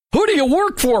Who do you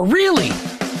work for, really?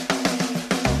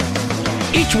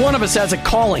 Each one of us has a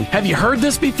calling. Have you heard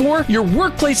this before? Your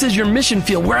workplace is your mission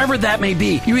field, wherever that may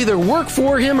be. You either work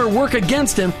for him or work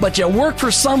against him, but you work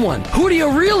for someone. Who do you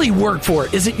really work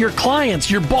for? Is it your clients,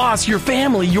 your boss, your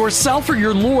family, yourself, or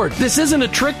your Lord? This isn't a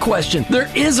trick question. There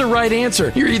is a right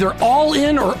answer. You're either all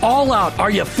in or all out.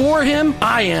 Are you for him?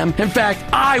 I am. In fact,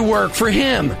 I work for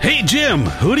him. Hey, Jim,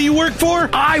 who do you work for?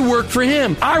 I work for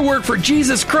him. I work for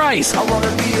Jesus Christ. I want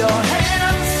to be your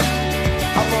hands.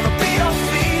 I want to be your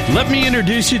feet. Let me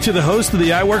introduce you to the host of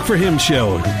the I Work For Him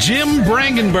show, Jim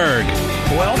Brangenberg.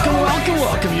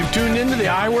 Welcome. You've tuned into the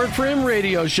I Work For Him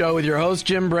radio show with your host,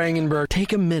 Jim Brangenberg.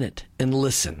 Take a minute and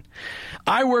listen.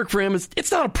 I Work For Him,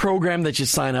 it's not a program that you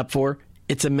sign up for.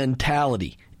 It's a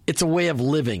mentality. It's a way of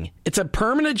living. It's a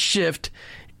permanent shift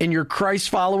in your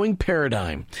Christ-following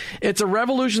paradigm. It's a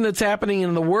revolution that's happening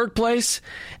in the workplace,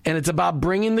 and it's about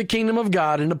bringing the kingdom of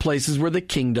God into places where the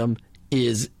kingdom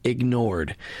is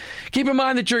ignored. Keep in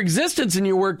mind that your existence in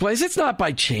your workplace, it's not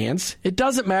by chance. It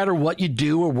doesn't matter what you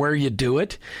do or where you do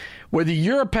it. Whether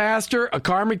you're a pastor, a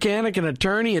car mechanic, an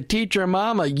attorney, a teacher, a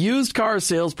mom, a used car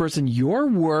salesperson, your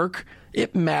work,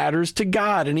 it matters to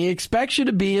God, and He expects you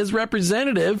to be His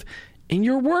representative in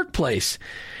your workplace.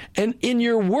 And in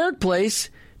your workplace,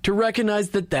 to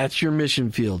recognize that that's your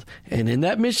mission field. And in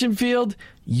that mission field,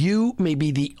 you may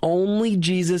be the only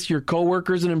Jesus your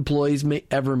coworkers and employees may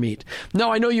ever meet.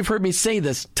 Now, I know you've heard me say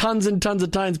this tons and tons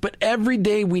of times, but every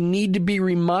day we need to be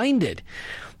reminded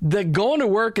that going to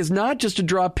work is not just to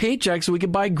draw paychecks so we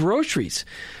can buy groceries.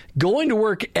 Going to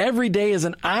work every day is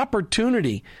an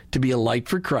opportunity to be a light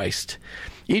for Christ.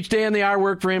 Each day on the I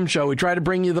Work For Him show, we try to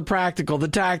bring you the practical, the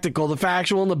tactical, the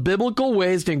factual, and the biblical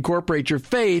ways to incorporate your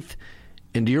faith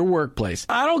into your workplace.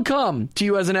 I don't come to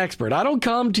you as an expert. I don't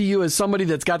come to you as somebody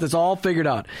that's got this all figured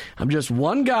out. I'm just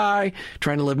one guy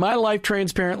trying to live my life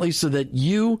transparently so that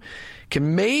you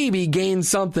can maybe gain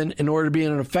something in order to be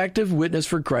an effective witness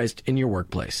for Christ in your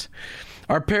workplace.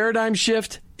 Our paradigm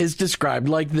shift is described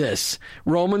like this.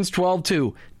 Romans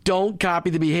 12:2. Don't copy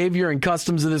the behavior and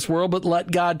customs of this world, but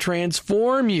let God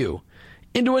transform you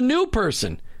into a new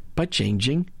person by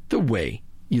changing the way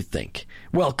you think.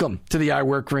 Welcome to the I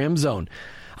Work For Him zone.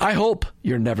 I hope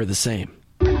you're never the same.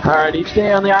 All right, each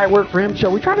day on the I Work For Him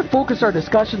show, we try to focus our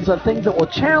discussions on things that will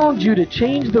challenge you to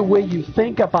change the way you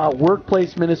think about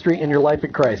workplace ministry and your life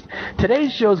in Christ.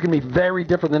 Today's show is going to be very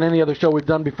different than any other show we've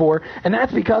done before, and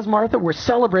that's because, Martha, we're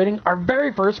celebrating our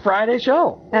very first Friday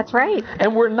show. That's right.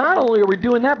 And we're not only are we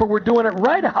doing that, but we're doing it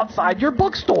right outside your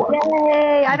bookstore.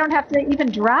 Yay! I don't have to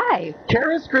even drive.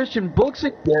 Charis Christian Books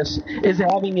and Gifts is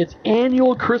having its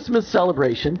annual Christmas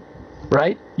celebration,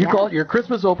 right? You call it your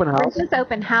Christmas open house. Christmas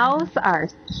open house, our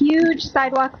huge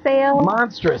sidewalk sale.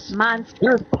 Monstrous.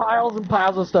 There's piles and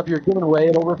piles of stuff you're giving away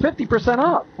at over 50%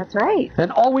 off. That's right.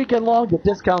 And all weekend long, the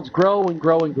discounts grow and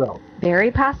grow and grow.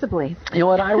 Very possibly. You know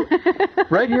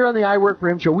what? Right here on the I Work For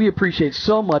Him show, we appreciate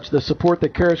so much the support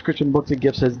that Charis Christian Books and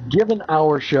Gifts has given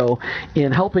our show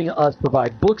in helping us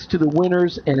provide books to the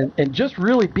winners and just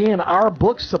really being our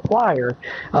book supplier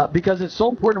because it's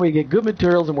so important we get good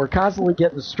materials and we're constantly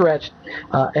getting stretched.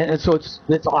 And so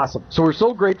it's awesome. So we're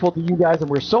so grateful to you guys, and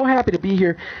we're so happy to be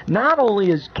here. Not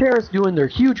only is Charis doing their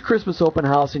huge Christmas open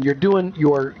house, and you're doing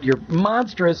your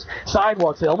monstrous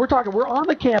sidewalk sale. We're on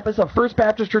the campus of First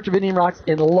Baptist Church of Indian Rocks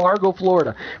in Largo,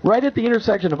 Florida, right at the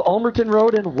intersection of Ulmerton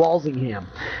Road and Walsingham.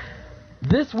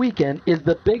 This weekend is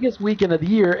the biggest weekend of the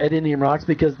year at Indian Rocks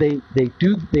because they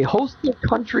host their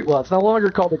country, well, it's no longer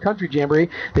called the Country Jamboree,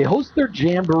 they host their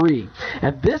Jamboree.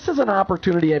 And this is an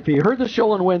opportunity, if you heard the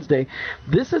show on Wednesday,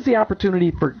 this is the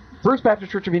opportunity for First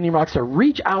Baptist Church of Indian Rocks to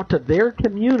reach out to their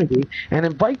community and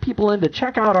invite people in to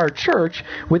check out our church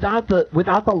without the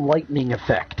lightning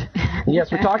effect.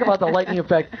 Yes, we're talking about the lightning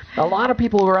effect. A lot of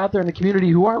people who are out there in the community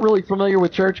who aren't really familiar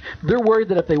with church, they're worried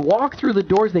that if they walk through the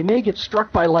doors, they may get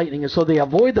struck by lightning, and so they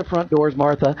avoid the front doors,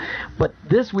 Martha. But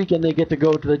this weekend they get to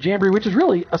go to the Jamboree, which is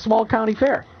really a small county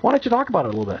fair. Why don't you talk about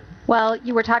it a little bit? Well,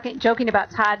 you were joking about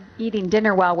Todd eating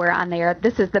dinner while we're on there.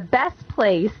 This is the best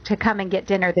place to come and get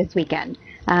dinner this weekend.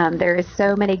 There is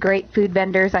so many great food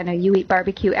vendors. I know you eat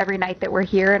barbecue every night that we're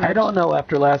here. And I don't know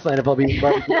after last night if I'll be eating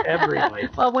barbecue every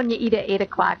night. Well, when you eat at 8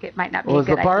 o'clock, it might not be a good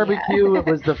idea. It was the barbecue. It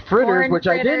was the fritters, which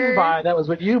I didn't buy. That was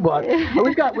what you bought.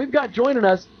 But we've got joining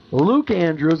us Luke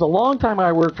Andrews, a longtime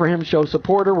I Work For Him show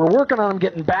supporter. We're working on him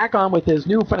getting back on with his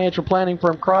new financial planning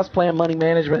firm, Cross Plan Money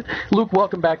Management. Luke,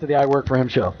 welcome back to the I Work For Him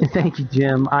show. Thank you,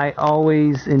 Jim. I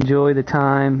always enjoy the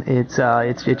time.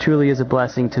 It truly is a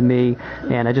blessing to me,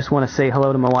 and I just want to say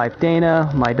hello to my wife Dana,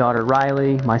 my daughter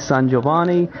Riley, my son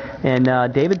Giovanni, and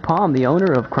David Palm, the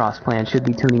owner of Cross Plan, should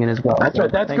be tuning in as well. That's right.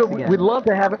 That's good. Again. We'd love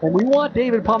to have it, and we want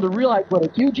David Palm to realize what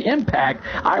a huge impact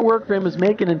I Work For Him is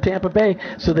making in Tampa Bay,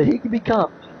 so that he can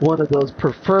become one of those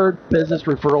preferred business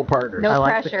referral partners. No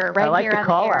pressure, right here on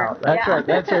the air. That's right.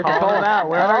 That's right. Call them out.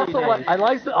 Where are you? I'd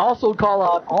like to also call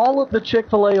out all of the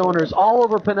Chick-fil-A owners all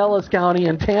over Pinellas County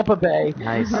and Tampa Bay.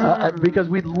 Nice. Because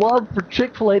we'd love for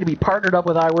Chick-fil-A to be partnered up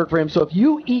with I Work For Him. So if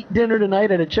you eat dinner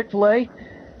tonight at a Chick-fil-A,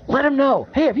 let them know.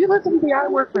 Hey, have you listened to the I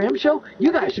Work For Him show?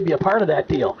 You guys should be a part of that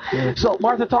deal. Yeah. So,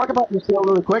 Martha, talk about your sale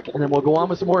really quick, and then we'll go on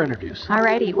with some more interviews. All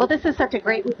righty. Well, this is such a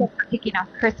great weekend for kicking off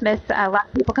Christmas. A lot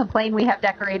of people complain we have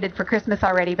decorated for Christmas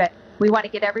already, but we want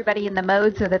to get everybody in the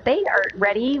mode so that they are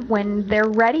ready when they're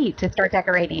ready to start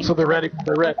decorating. So they're ready when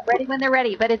they're ready. Ready when they're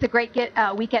ready. But it's a great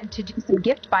weekend to do some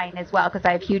gift buying as well, because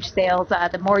I have huge sales.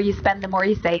 The more you spend, the more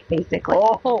you save, basically.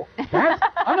 Oh,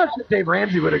 I'm not sure Dave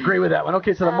Ramsey would agree with that one.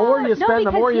 Okay, so the more you spend,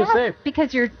 the more you save.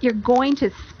 Because you're going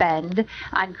to spend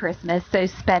on Christmas, so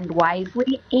spend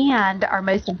wisely. And our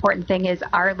most important thing is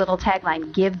our little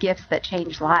tagline, give gifts that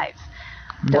change lives.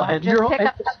 Don't just pick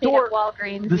up something at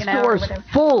Walgreens. The store is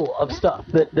full of stuff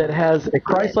that has a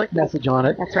Christ-like message on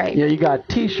it. That's right. You got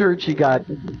T-shirts, you got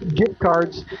gift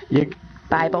cards,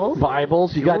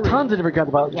 Bibles. You got tons of different kinds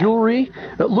of Bibles. Yeah. Jewelry.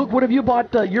 Luke, what have you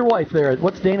bought your wife there?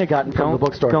 What's Dana gotten from the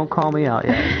bookstore? Don't call me out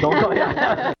yet. Don't call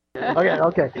me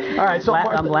Okay. All right. So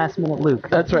I'm last minute Luke.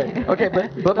 That's right. Okay,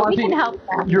 but Martha, we can help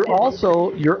them. You're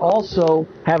also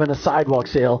having a sidewalk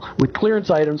sale with clearance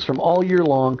items from all year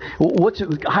long.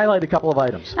 Highlight a couple of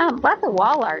items. Lots of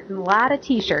wall art and a lot of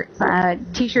T-shirts.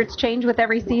 T-shirts change with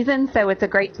every season, so it's a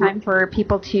great time for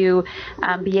people to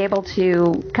be able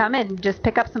to come and just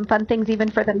pick up some fun things even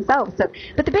for themselves.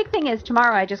 But the big thing is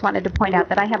tomorrow. I just wanted to point out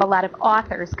that I have a lot of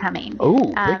authors coming.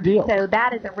 Oh, big deal. So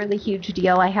that is a really huge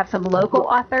deal. I have some local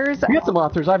authors. You got some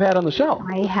authors I've had on the show.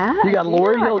 I have. You got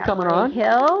Lori Hill coming on. You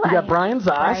got Brian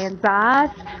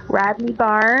Zoss. Rodney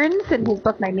Barnes and his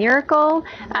book My Miracle.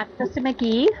 Krista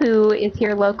McGee, who is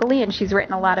here locally, and she's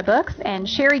written a lot of books. And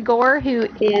Sherry Gore, who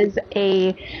is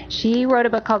she wrote a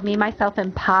book called Me, Myself,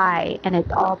 and Pie, and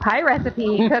it's all pie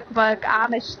recipe, cookbook,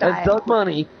 Amish style. That's Doug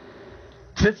Money.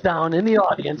 Sits down in the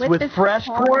audience with fresh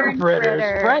corn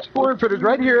fritters. Fresh corn fritters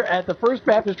right here at the First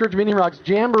Baptist Church of Indian Rocks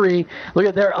Jamboree. Look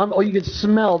at there. You can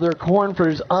smell their corn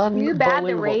fritters. Unbelievable. Too bad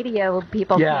the radio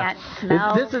people can't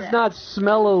smell. This is not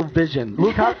smell-o-vision.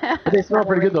 Luke, they smell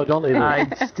pretty good, though, don't they? I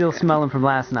still smell them from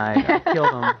last night. I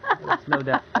killed them. That's no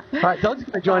doubt. All right, Doug's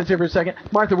going to join us here for a second.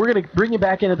 Martha, we're going to bring you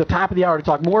back in at the top of the hour to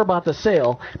talk more about the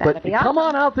sale. But come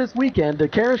on out this weekend to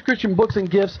Karis Christian Books and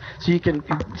Gifts so you can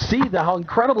see how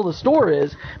incredible the store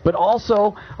is, but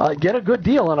also get a good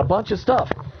deal on a bunch of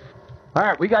stuff. All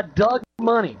right, we got Doug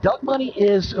Money. Doug Money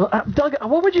is Doug.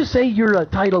 What would you say your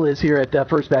title is here at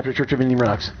First Baptist Church of Indian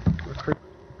Rocks?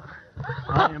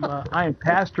 I am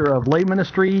pastor of lay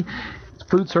ministry,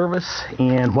 food service,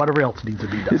 and whatever else needs to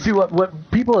be done. See, what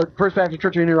people at First Baptist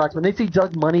Church of Indian Rocks, when they see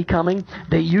Doug Money coming,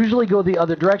 they usually go the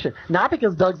other direction. Not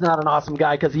because Doug's not an awesome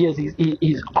guy, because he is.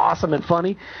 He's awesome and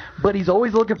funny, but he's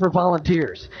always looking for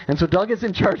volunteers. And so Doug is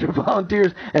in charge of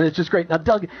volunteers, and it's just great. Now,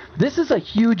 Doug, this is a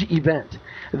huge event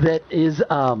that is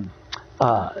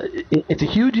it's a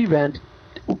huge event.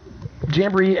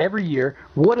 Jamboree every year.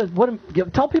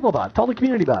 Tell people about it. Tell the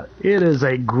community about it. It is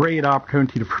a great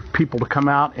opportunity for people to come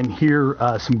out and hear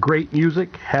some great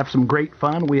music, have some great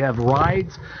fun. We have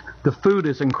rides. The food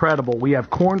is incredible. We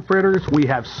have corn fritters. We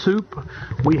have soup.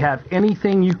 We have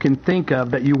anything you can think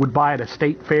of that you would buy at a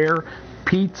state fair.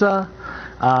 Pizza.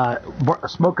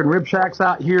 Smoking Rib Shacks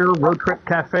out here, Road Trip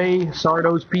Cafe,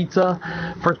 Sardo's Pizza,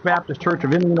 First Baptist Church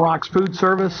of Indian Rocks Food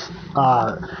Service,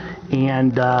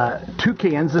 and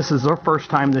Toucans. This is our first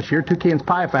time this year. Toucans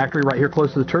Pie Factory right here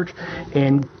close to the church,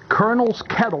 and Colonel's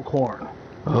Kettle Corn.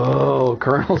 Oh,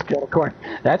 Colonel's Kettle Corn.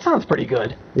 That sounds pretty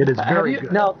good. It is very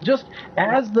good. Now, just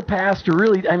as the pastor,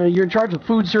 really, I mean, you're in charge of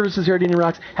food services here at Indian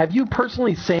Rocks. Have you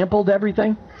personally sampled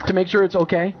everything to make sure it's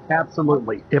okay?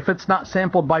 Absolutely. If it's not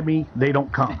sampled by me, they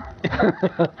don't come.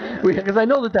 Because I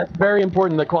know that's very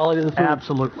important, the quality of the food.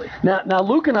 Absolutely. Now,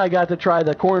 Luke and I got to try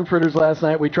the corn fritters last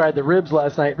night. We tried the ribs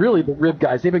last night. Really, the rib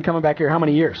guys, they've been coming back here how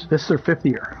many years? This is their 5th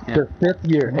year. Yeah. Their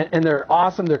 5th year. And they're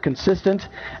awesome, they're consistent,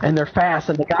 and they're fast.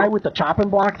 And the guy with the chopping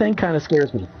block thing kind of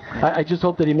scares me. I just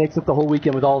hope that he makes it the whole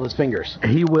weekend with all his fingers.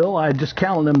 He will. I just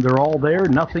counted them. They're all there.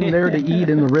 Nothing there to eat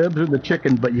in the ribs or the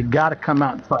chicken, but you got to come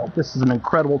out and try it. This is an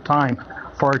incredible time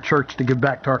for our church to give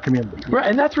back to our community. Right,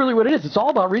 and that's really what it is. It's all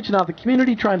about reaching out to the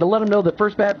community, trying to let them know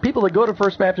that people that go to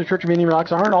First Baptist Church of Indian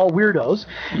Rocks aren't all weirdos,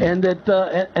 and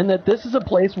that this is a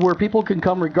place where people can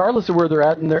come regardless of where they're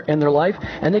at in their life,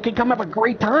 and they can come have a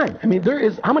great time. I mean, there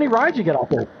is how many rides you get out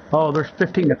there? Oh, there's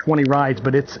 15 to 20 rides,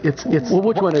 but it's. Well,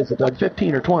 which one is it, Doug?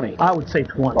 15 or 20? I would say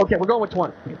 20. Okay, we're going with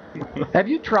 20. Have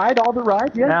you tried all the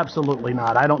rides yet? Absolutely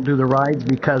not. I don't do the rides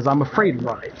because I'm afraid of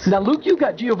rides. Now, Luke, you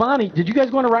got Giovanni. Did you guys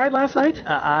go on a ride last night?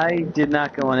 I did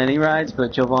not go on any rides,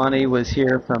 but Giovanni was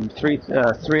here from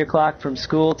 3 o'clock from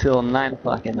school till 9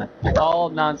 o'clock at night. All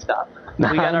nonstop.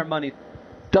 We got our money.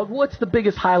 Doug, what's the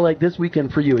biggest highlight this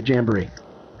weekend for you at Jamboree?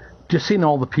 Just seeing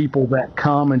all the people that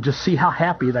come and just see how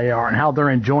happy they are and how they're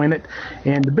enjoying it.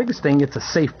 And the biggest thing, it's a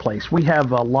safe place. We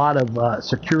have a lot of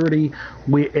security.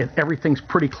 Everything's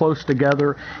pretty close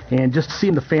together. And just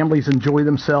seeing the families enjoy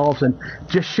themselves and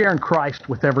just sharing Christ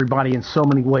with everybody in so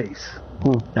many ways.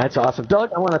 That's awesome.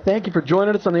 Doug, I want to thank you for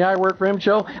joining us on the I Work for Him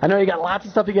show. I know you got lots of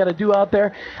stuff you got to do out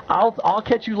there. I'll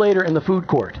catch you later in the food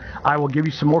court. I will give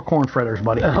you some more corn fritters,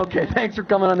 buddy. Okay, thanks for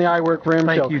coming on the I Work for Him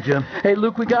show. Thank you, Jim. Hey,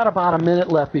 Luke, we got about a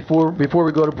minute left before we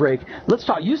go to break. Let's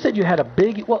talk. You said you had a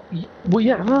big,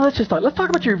 let's talk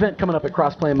about your event coming up at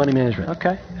Cross Plan Money Management.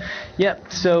 Okay.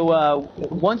 Yep. So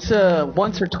once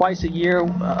or twice a year,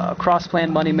 Cross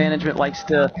Plan Money Management likes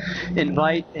to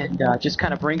invite and just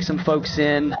kind of bring some folks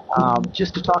in.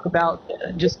 Just to talk about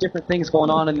just different things going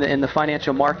on in the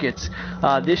financial markets.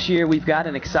 This year we've got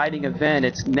an exciting event.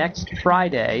 It's next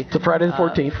Friday. It's Friday the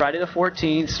 14th. Friday the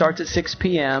 14th. Starts at 6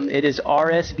 p.m. It is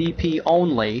RSVP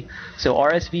only. So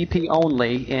RSVP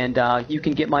only, and you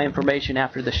can get my information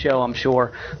after the show, I'm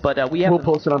sure. But we'll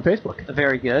post it on Facebook.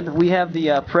 Very good. We have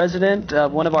the president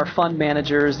of one of our fund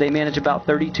managers. They manage about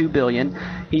 $32 billion.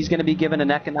 He's going to be giving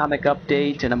an economic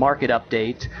update and a market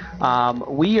update.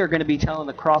 We are going to be telling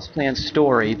the Cross Plan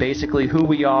story. Basically who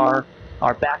we are,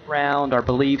 our background, our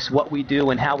beliefs, what we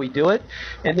do, and how we do it.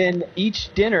 And then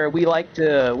each dinner we like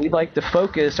to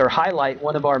focus or highlight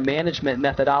one of our management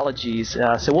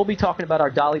methodologies. So we'll be talking about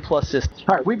our Dolly Plus system.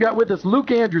 All right, we've got with us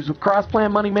Luke Andrews of Cross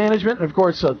Plan Money Management, and of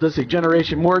course this is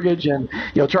Generation Mortgage and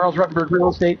Charles Ruttenberg Real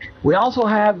Estate. We also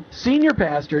have Senior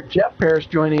Pastor Jeff Parrish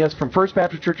joining us from First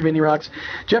Baptist Church of Indian Rocks.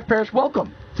 Jeff Parrish,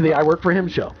 welcome to the I Work for Him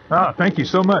show. Thank you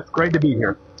so much. Great to be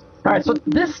here. All right, so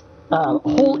this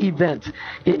whole event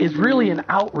is really an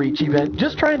outreach event,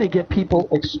 just trying to get people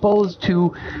exposed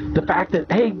to the fact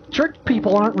that, hey, church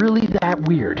people aren't really that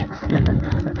weird.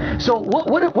 So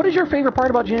what is your favorite part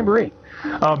about Jamboree?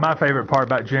 My favorite part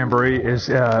about Jamboree is,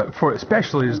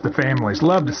 especially the families.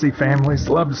 Love to see families.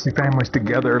 Love to see families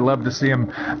together. Love to see them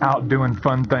out doing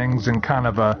fun things and it's kind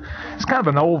of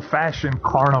an old-fashioned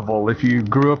carnival. If you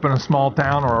grew up in a small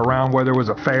town or around where there was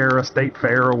a fair, a state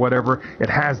fair or whatever, it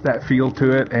has that feel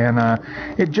to it. And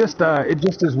it just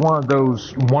is one of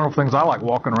those wonderful things. I like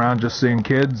walking around just seeing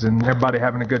kids and everybody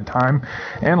having a good time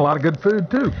and a lot of good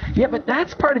food too. Yeah, but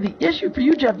that's part of the issue for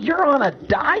you, Jeff. You're on a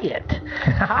diet.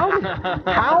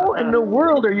 How in the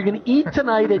world are you going to eat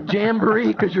tonight at Jamboree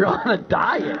because you're on a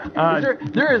diet?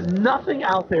 There is nothing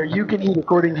out there you can eat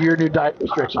according to your new diet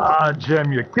restrictions.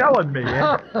 Jim, you're killing me.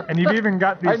 And you've even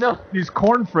got these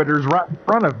corn fritters right in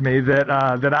front of me that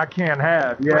I can't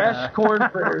have. Yeah. Fresh corn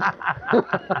fritters.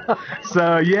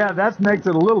 So yeah, that makes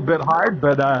it a little bit hard,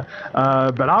 but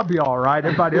I'll be all right.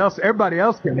 Everybody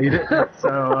else can eat it.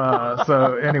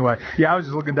 So anyway, yeah, I was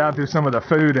just looking down through some of the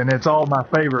food, and it's all my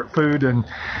favorite food, and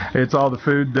it's all the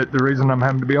food that the reason I'm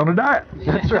having to be on a diet.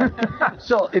 That's right.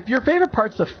 So if your favorite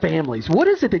part's the families, what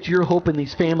is it that you're hoping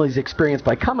these families experience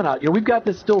by coming out? We've got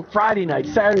this still Friday night,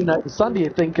 Saturday night, and Sunday,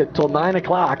 I think, until 9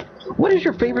 o'clock. What is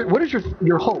your favorite? What is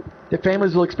your hope that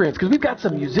families will experience? Because we've got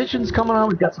some musicians coming on.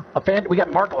 We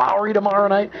got Mark Lowry tomorrow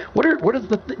night.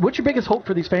 What's your biggest hope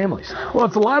for these families? Well,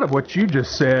 it's a lot of what you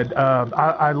just said.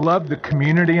 I love the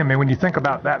community. I mean, when you think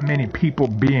about that many people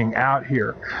being out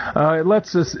here, it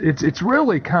lets us. It's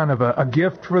really kind of a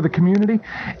gift for the community.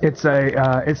 It's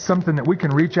something that we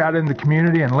can reach out in the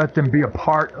community and let them be a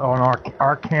part on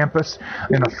our campus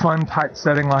in a fun type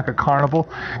setting like a carnival,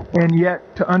 and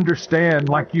yet to understand,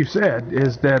 like you said, said,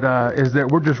 is that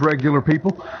we're just regular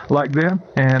people like them,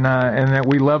 and that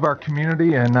we love our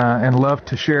community and love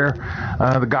to share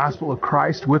the gospel of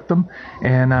Christ with them,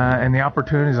 and the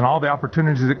opportunities and all the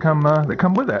opportunities that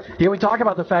come with that. Yeah, we talk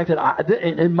about the fact that,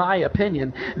 in my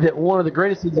opinion, that one of the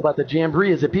greatest things about the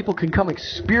Jamboree is that people can come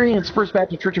experience First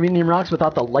Baptist Church of Indian Rocks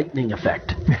without the lightning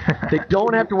effect. They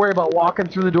don't have to worry about walking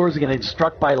through the doors and getting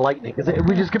struck by lightning, because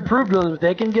we just can prove to them that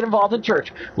they can get involved in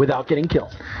church without getting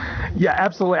killed. Yeah,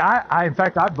 absolutely. In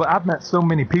fact, I've met so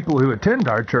many people who attend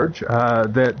our church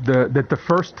that the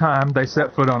first time they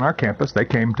set foot on our campus, they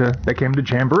came to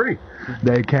Jamboree.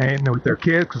 They came with their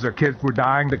kids because their kids were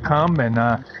dying to come,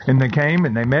 and they came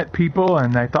and they met people,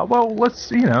 and they thought, well,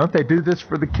 let's, if they do this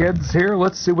for the kids here,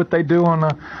 let's see what they do on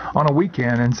a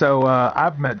weekend. And so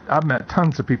I've met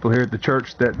tons of people here at the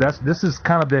church this is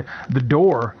kind of the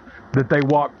door that they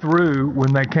walked through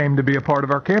when they came to be a part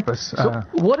of our campus. So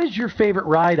what is your favorite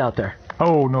ride out there?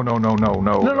 Oh, no.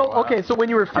 No. Okay, so when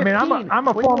you were 15, I'm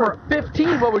a former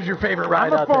 15. What was your favorite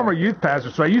ride? I'm a former youth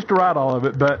pastor, so I used to ride all of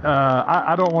it, but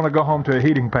I don't want to go home to a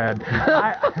heating pad.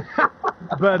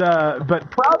 But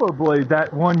probably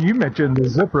that one you mentioned, the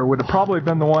zipper, would have probably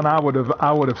been the one I would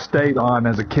have stayed on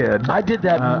as a kid. I did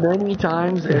that many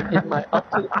times in my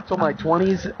up to my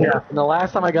 20s. Yeah. And the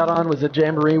last time I got on was at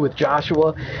Jamboree with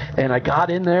Joshua, and I got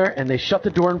in there and they shut the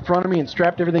door in front of me and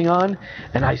strapped everything on,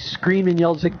 and I screamed and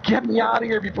yelled, said, "Get me out of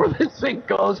here before this thing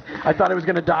goes." I thought I was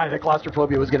going to die. The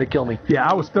claustrophobia was going to kill me. Yeah,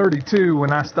 I was 32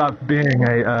 when I stopped being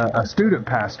a student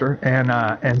pastor,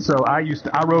 and so I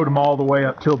rode them all the way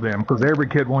up till then, because every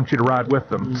kid wants you to ride with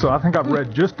them. So I think I've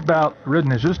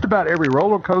ridden just about every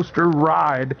roller coaster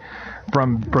ride,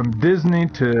 from Disney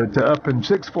to up in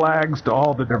Six Flags to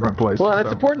all the different places. Well, and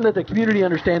it's important that the community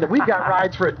understand that we've got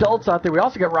rides for adults out there. We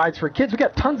also got rides for kids. We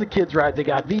got tons of kids rides. They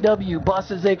got VW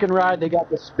buses they can ride. They got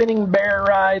the spinning bear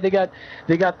ride. They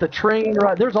got the train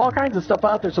ride. There's all kinds of stuff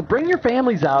out there. So bring your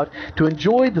families out to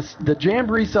enjoy the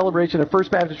Jamboree celebration of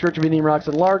First Baptist Church of Indian Rocks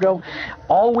in Largo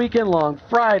all weekend long,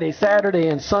 Friday, Saturday,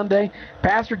 and Sunday.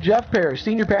 Pastor Jeff Parrish,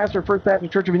 Senior Pastor of First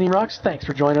Baptist Church of Indian Rocks, thanks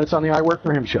for joining us on the I Work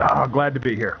for Him show. Oh, glad to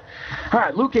be here. All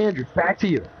right, Luke Andrews, back to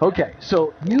you. Okay,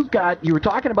 so you were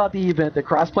talking about the event that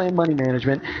Cross Plan Money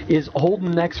Management is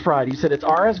holding next Friday. You said it's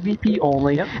RSVP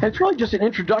only, and it's really just an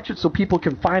introduction so people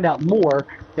can find out more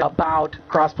about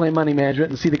Cross Plan Money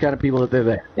Management and see the kind of people that they're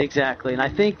there. Exactly, and I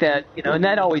think that, and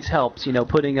that always helps,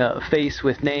 putting a face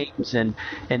with names and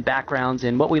backgrounds,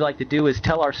 and what we like to do is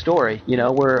tell our story.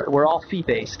 We're all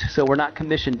fee-based, so we're not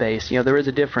commission-based. There is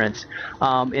a difference.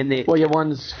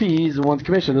 One's fees and one's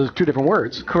commission. Those are two different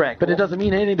words. Correct. But it doesn't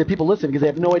mean anything to people listening because they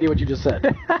have no idea what you just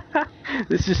said.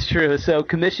 This is true. So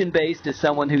commission-based is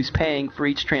someone who's paying for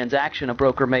each transaction a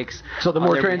broker makes. So the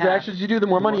more transactions you do, the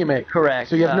more money you make. Correct.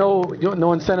 So you have no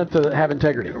incentive to have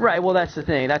integrity. Right. Well, that's the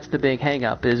thing. That's the big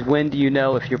hang-up is when do you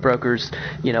know if your broker's,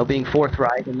 being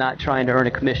forthright and not trying to earn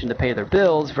a commission to pay their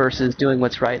bills versus doing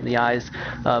what's right in the eyes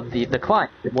of the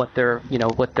client and what their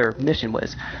mission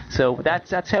was. So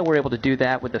that's how we're able to do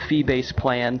that with the fee-based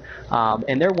plan.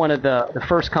 And they're one of the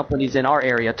first companies in our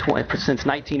area since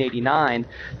 1989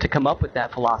 to come up with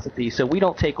that philosophy. So we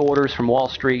don't take orders from Wall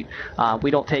Street.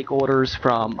 We don't take orders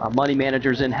from money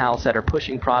managers in-house that are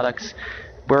pushing products.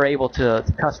 We're able to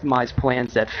customize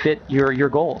plans that fit your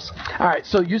goals. All right.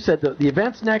 So you said the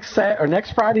event's next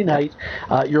Friday night.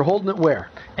 You're holding it where?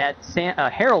 At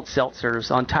Harold Seltzer's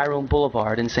on Tyrone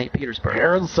Boulevard in St. Petersburg.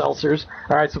 Harold Seltzer's.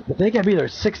 All right. So they got to be there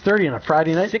 6:30 on a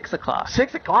Friday night. 6 o'clock.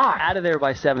 6 o'clock. Out of there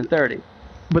by 7:30.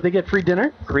 But they get free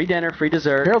dinner? Free dinner, free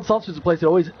dessert. Harold Seltzer's a place that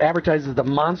always advertises the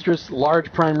monstrous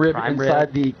large prime rib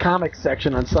inside the comics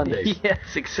section on Sundays. Yes,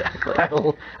 exactly.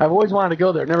 I've always wanted to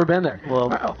go there. Never been there.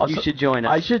 Well, you should join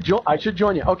us. I should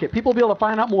join you. Okay, people will be able to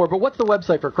find out more, but what's the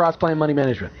website for Cross Plan Money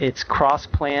Management? It's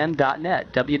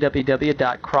crossplan.net,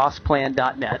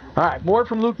 www.crossplan.net. All right, more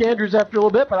from Luke Andrews after a little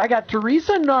bit, but I got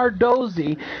Teresa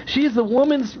Nardozzi. She's the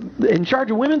in charge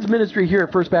of women's ministry here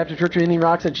at First Baptist Church of Indian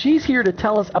Rocks, and she's here to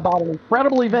tell us about an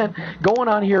incredible event going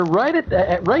on here right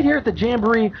here at the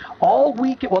Jamboree all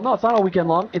week. Well, no, it's not all weekend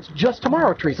long. It's just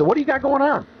tomorrow, Teresa. What do you got going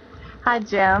on? Hi,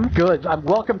 Jim. Good.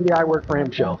 Welcome to the I Work for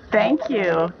Him show. Thank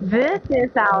you. This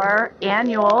is our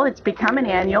annual, it's become an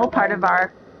annual part of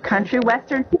our Country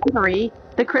Western Jamboree,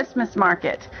 the Christmas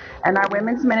market. And our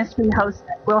women's ministry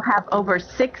will have over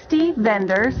 60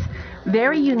 vendors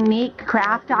very unique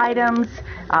craft items,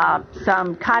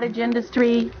 some cottage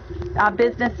industry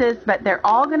businesses, but they're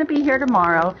all going to be here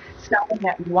tomorrow, starting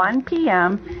at 1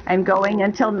 p.m. and going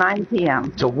until 9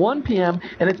 p.m. So 1 p.m.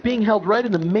 and it's being held right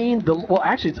in the main. Well,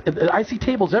 actually, I see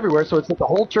tables everywhere. So it's at the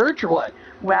whole church or what?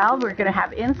 Well, we're going to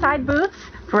have inside booths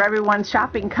for everyone's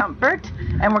shopping comfort,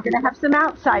 and we're going to have some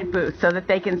outside booths so that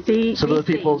they can see. So the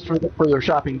people for their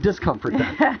shopping discomfort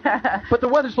then. But the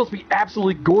weather's supposed to be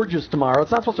absolutely gorgeous tomorrow.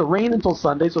 It's not supposed to rain until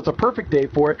Sunday, so it's a perfect day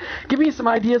for it. Give me some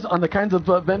ideas on the kinds of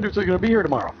vendors that are going to be here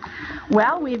tomorrow.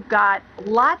 Well, we've got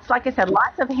lots, like I said,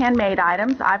 lots of handmade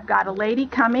items. I've got a lady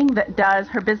coming that does,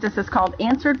 her business is called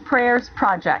Answered Prayers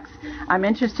Projects. I'm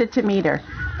interested to meet her.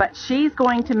 But she's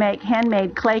going to make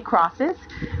handmade clay crosses.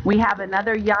 We have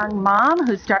another young mom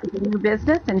who started a new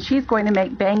business, and she's going to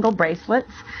make bangle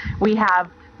bracelets. We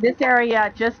have this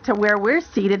area just to where we're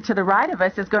seated to the right of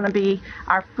us is going to be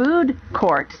our food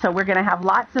court. So we're going to have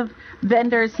lots of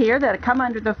vendors here that come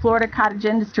under the Florida Cottage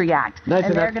Industry Act. Nice,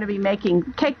 and they're going to be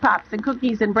making cake pops and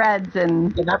cookies and breads.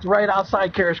 And that's right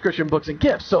outside Karis Christian Books and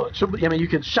Gifts. So it should be, you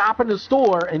can shop in the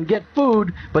store and get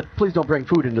food, but please don't bring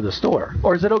food into the store.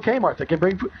 Or is it okay, Martha? Can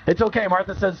bring food? It's okay.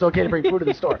 Martha says it's okay to bring food to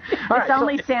the store. All right, it's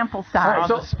only sample size.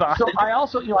 Right, so I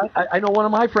also, I know one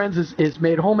of my friends is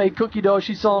made homemade cookie dough.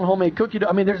 She's selling homemade cookie dough.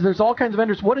 I mean, there's all kinds of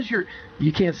vendors. What is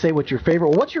you can't say what your favorite.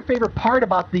 What's your favorite part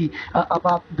about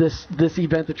this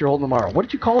event that you're holding tomorrow? What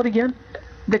did you call it again?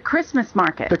 The Christmas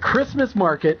Market. The Christmas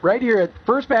Market right here at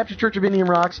First Baptist Church of Indian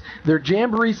Rocks. Their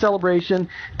Jamboree celebration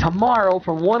tomorrow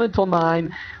from 1 until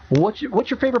 9. What's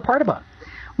your favorite part about it?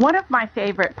 One of my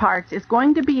favorite parts is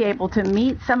going to be able to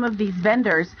meet some of these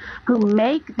vendors who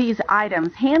make these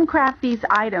items, handcraft these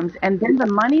items, and then the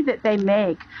money that they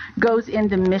make goes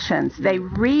into missions. They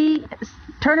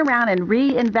turn around and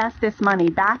reinvest this money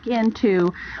back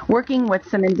into working with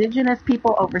some indigenous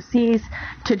people overseas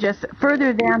to just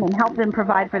further them and help them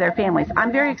provide for their families.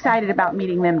 I'm very excited about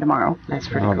meeting them tomorrow. That's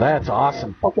pretty cool. That's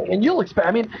awesome. Okay, and you'll expect,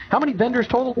 how many vendors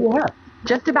total do you have?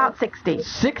 Just about 60.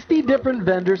 60 different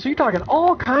vendors. So you're talking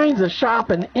all kinds of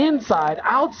shopping inside,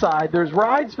 outside. There's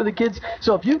rides for the kids.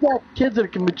 So if you've got kids that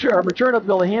are mature enough to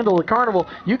be able to handle the carnival,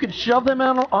 you can shove them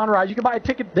on rides. You can buy a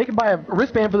ticket. They can buy a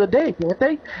wristband for the day, can't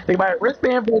they? They can buy a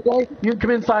wristband for the day. You can come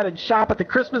inside and shop at the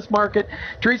Christmas market.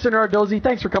 Teresa Nardozzi,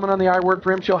 thanks for coming on the I Work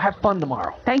for Him show. Have fun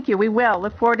tomorrow. Thank you. We will.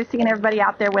 Look forward to seeing everybody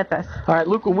out there with us. All right,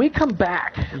 Luke, when we come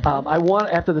back,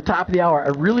 after the top of the hour, I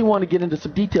really want to get into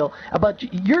some detail about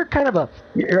you're kind of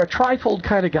you're a trifold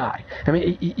kind of guy. I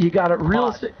mean, you got a real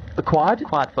estate, a quad?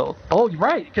 Quadfold. Oh,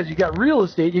 right, because you got real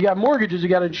estate, you got mortgages, you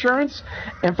got insurance,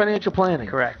 and financial planning.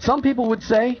 Correct. Some people would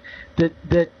say that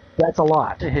that's a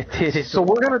lot. So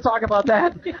we're going to talk about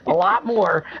that a lot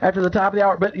more after the top of the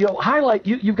hour. But highlight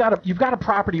you've got a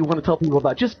property you want to tell people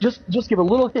about. Just give a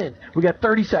little hint. We got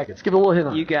 30 seconds. Give a little hint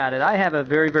on it. You got it. I have a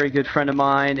very, very good friend of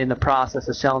mine in the process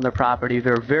of selling their property.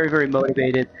 They're very, very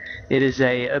motivated. It is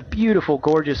a beautiful,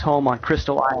 gorgeous home on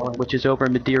Crystal Island, which is over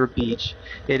in Madeira Beach.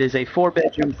 It is a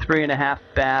 4-bedroom, 3.5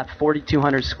 bath,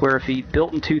 4,200 square feet,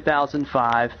 built in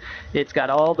 2005. It's got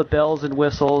all the bells and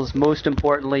whistles. Most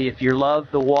importantly, if you love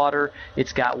the water,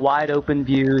 it's got wide open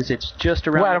views. It's just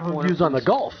around wide open views on the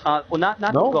Gulf. Well, not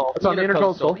the Gulf. It's on the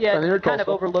Intercoastal. Yeah, it kind of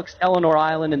overlooks Eleanor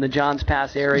Island and the Johns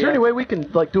Pass area. Is there any way we can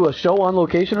do a show on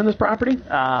location on this property?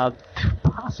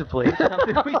 Possibly. We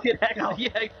could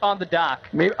actually, on the dock.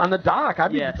 Maybe on the dock.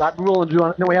 I'd be willing to do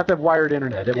it. No, we have to have wired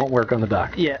internet. It won't work on the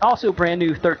dock. Yeah. Also, brand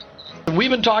new 13.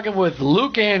 We've been talking with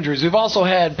Luke Andrews. We've also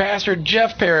had Pastor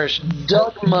Jeff Parrish,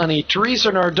 Doug Money,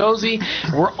 Teresa Nardozzi.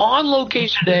 We're on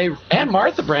location today, and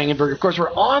Martha Brangenberg, of course.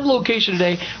 We're on location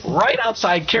today right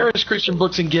outside Karis Christian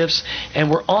Books and Gifts, and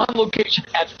we're on location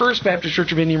at First Baptist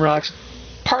Church of Indian Rocks,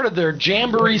 part of their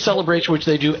Jamboree celebration, which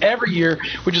they do every year,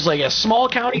 which is like a small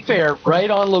county fair right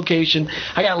on location.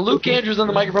 I got Luke Andrews on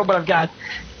the microphone, but I've got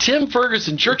Tim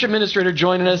Ferguson, church administrator,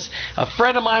 joining us. A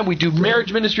friend of mine. We do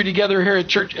marriage ministry together here at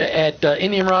church at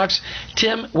Indian Rocks.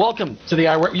 Tim, welcome to the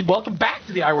welcome back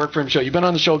to the I Work for Him show. You've been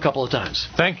on the show a couple of times.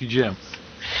 Thank you, Jim.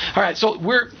 All right, so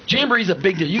Jamboree's a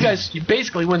big deal. You guys,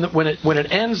 basically, when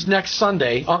it ends next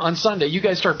Sunday, on Sunday, you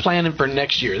guys start planning for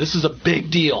next year. This is a big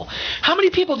deal. How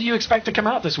many people do you expect to come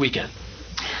out this weekend?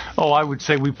 Oh, I would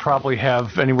say we probably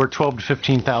have anywhere 12 to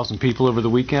 15,000 people over the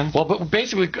weekend. Well, but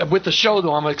basically with the show,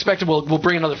 though, I'm expecting we'll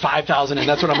bring another 5,000 in.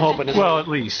 That's what I'm hoping. Well, at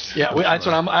least. Yeah, that's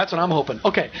what I'm hoping.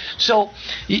 Okay, so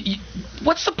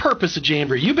what's the purpose of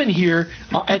Jamboree? You've been here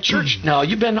at church now.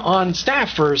 You've been on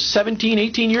staff for 17,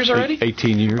 18 years already?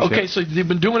 18 years. Okay, yeah. So you've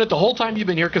been doing it the whole time you've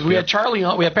been here, because we had Charlie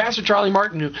on. We had Pastor Charlie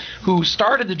Martin who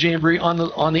started the Jamboree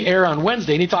on the air on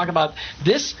Wednesday, and he talked about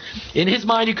this. In his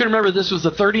mind, he couldn't remember this was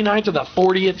the 39th or the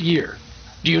 40th year.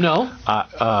 Do you know?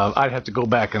 I'd have to go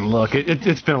back and look.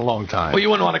 It's been a long time. Well, you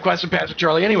wouldn't want to question Pastor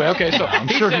Charlie anyway. Okay, so I'm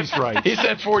sure he's right. He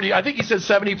said 40. I think he said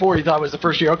 74. He thought it was the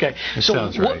first year. Okay, so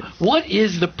sounds right. What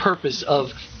is the purpose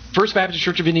of First Baptist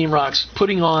Church of Indian Rocks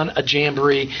putting on a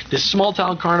jamboree, this small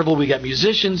town carnival? We got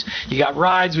musicians, you got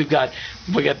rides, we got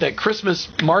that Christmas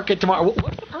market tomorrow.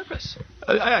 What's the purpose?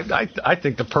 I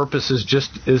think the purpose is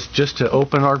just to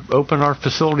open our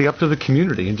facility up to the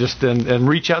community and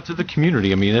reach out to the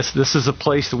community. I mean, this is a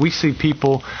place that we see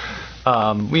people.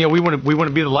 We want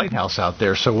to be the lighthouse out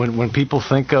there. So when people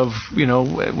think of,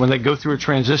 when they go through a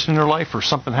transition in their life or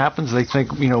something happens, they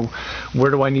think,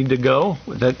 where do I need to go?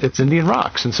 That it's Indian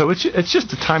Rocks. And so it's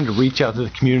just a time to reach out to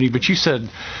the community. But you said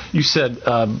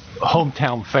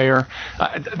hometown fair.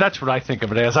 That's what I think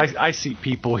of it as. I see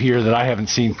people here that I haven't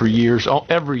seen for years.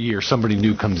 Every year somebody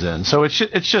new comes in. So it's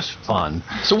just fun.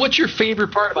 So what's your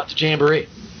favorite part about the jamboree?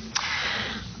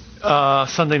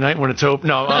 Sunday night when it's open.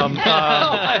 No, no,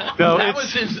 that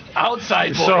was his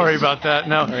outside voice. Sorry about that.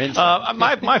 No,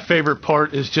 my favorite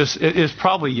part is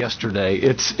probably yesterday.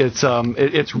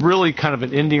 It's really kind of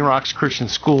an Indian Rocks Christian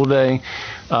School Day.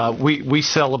 We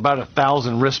sell about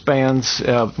 1,000 wristbands,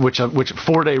 which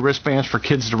 4-day wristbands for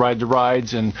kids to ride the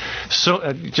rides, and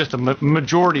so just a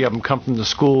majority of them come from the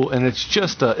school, and it's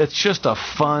just a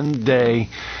fun day.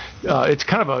 It's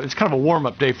kind of a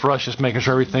warm-up day for us, just making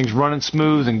sure everything's running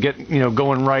smooth and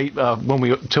going right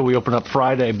till we open up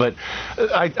Friday. But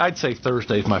I'd say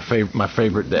Thursday is my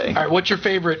favorite day. All right, what's your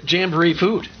favorite jamboree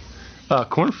food?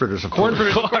 Corn fritters, of course. Corn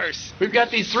fritters, of course. We've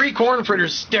got these 3 corn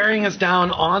fritters staring us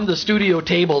down on the studio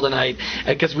table tonight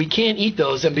because we can't eat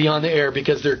those and be on the air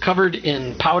because they're covered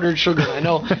in powdered sugar. I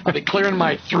know I'll be clearing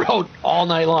my throat all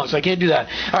night long, so I can't do that.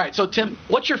 All right, so Tim,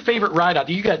 what's your favorite ride out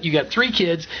there? You got 3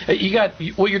 kids.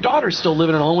 Your daughter's still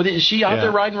living at home with it. Is she out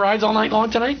there riding rides all night long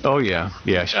tonight? Oh yeah.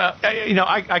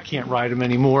 I can't ride them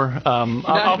anymore.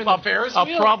 The Ferris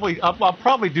wheel? I'll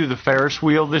probably do the Ferris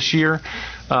wheel this year.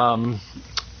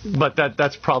 But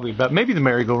that's probably about maybe the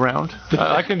merry-go-round.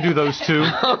 I can do those too,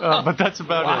 but that's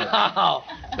about it. Wow,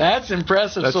 that's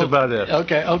impressive. That's about it.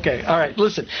 Okay. All right,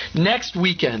 listen. Next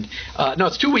weekend,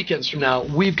 it's 2 weekends from now,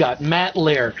 we've got Matt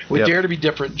Lair with Dare to Be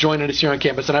Different joining us here on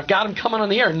campus, and I've got him coming on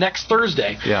the air next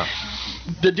Thursday. Yeah.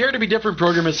 The Dare to Be Different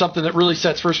program is something that really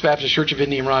sets First Baptist Church of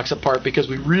Indian Rocks apart because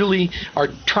we really are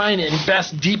trying to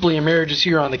invest deeply in marriages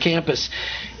here on the campus.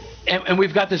 And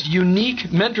we've got this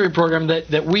unique mentoring program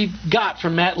that we've got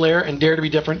from Matt Lair and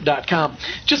daretobedifferent.com.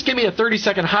 Just give me a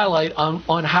 30-second highlight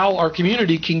on how our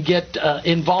community can get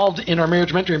involved in our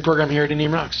marriage mentoring program here at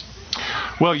Indian Rocks.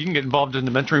 Well, you can get involved in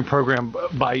the mentoring program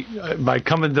by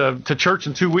coming to church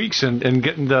in 2 weeks and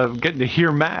getting to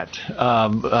hear Matt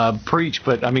preach.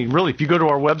 But I mean, really, if you go to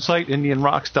our website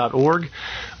indianrocks.org,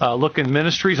 look in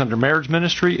ministries under marriage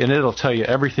ministry, and it'll tell you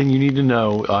everything you need to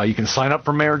know. You can sign up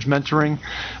for marriage mentoring.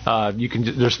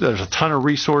 There's a ton of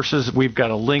resources. We've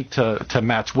got a link to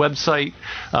Matt's website.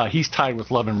 He's tied with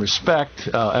Love and Respect,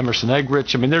 Emerson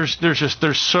Eggrich. I mean,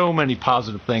 there's so many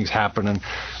positive things happening.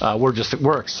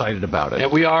 We're excited about it.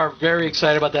 And we are very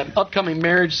excited about that upcoming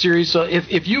marriage series. So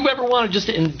if you ever want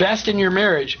to invest in your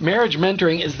marriage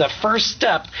mentoring is the first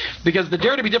step, because the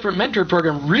Dare to Be Different mentoring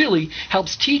program really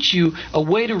helps teach you a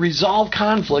way to resolve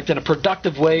conflict in a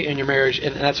productive way in your marriage,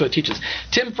 and that's what it teaches.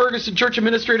 Tim Ferguson, Church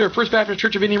Administrator of First Baptist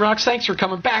Church of Indian Rocks, thanks for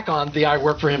coming back on the I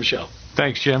Work for Him show.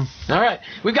 Thanks, Jim. All right.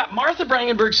 We've got Martha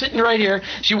Brangenberg sitting right here.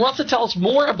 She wants to tell us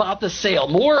more about the sale,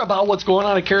 more about what's going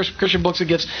on at Christian Books and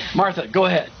Gifts. Martha, go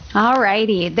ahead. All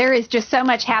righty. There is just so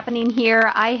much happening here.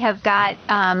 I have got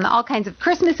all kinds of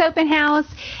Christmas open house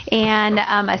and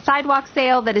a sidewalk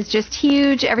sale that is just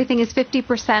huge. Everything is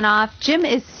 50% off. Jim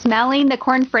is smelling the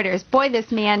corn fritters. Boy,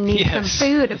 this man needs some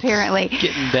food, apparently.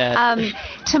 Getting bad.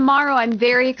 Tomorrow, I'm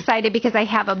very excited because I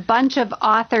have a bunch of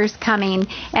authors coming,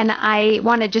 and I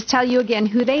want to just tell you again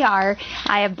who they are.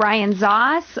 I have Brian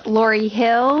Zoss, Lori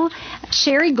Hill,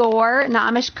 Sherry Gore, an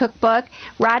Amish cookbook,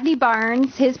 Rodney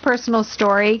Barnes, his personal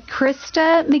story,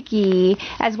 Krista McGee,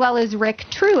 as well as Rick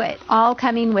Truitt, all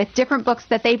coming with different books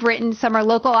that they've written. Some are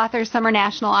local authors, some are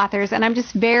national authors, and I'm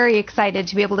just very excited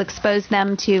to be able to expose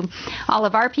them to all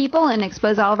of our people and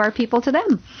expose all of our people to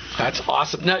them. That's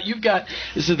awesome. Now,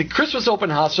 this is the Christmas open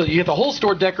house, so you get the whole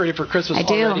store decorated for Christmas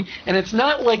already. And it's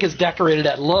not like it's decorated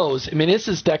at Lowe's. I mean, this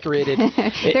is decorated.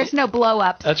 There's no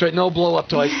blow-up. That's right, no blow-up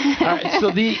toys. All right,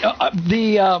 so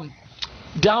the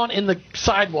down in the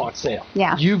sidewalk sale,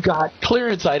 you've got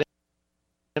clearance items.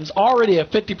 It's already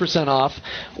at 50% off.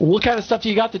 What kind of stuff do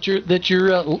you got that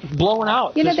you're blowing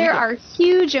out? You know, there are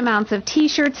huge amounts of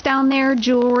T-shirts down there,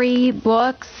 jewelry,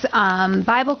 books,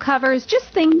 Bible covers, just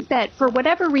things that, for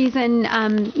whatever reason,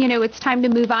 it's time to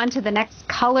move on to the next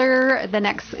color,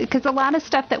 because a lot of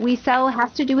stuff that we sell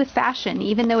has to do with fashion,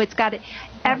 even though it's got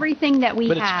everything that we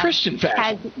but have it's Christian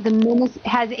fashion.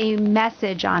 has a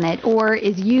message on it, or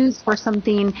is used for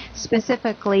something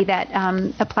specifically that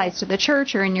applies to the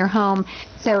church or in your home.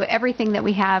 So everything that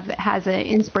we have has an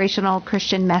inspirational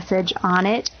Christian message on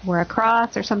it, or a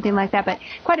cross or something like that. But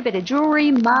quite a bit of jewelry,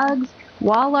 mugs,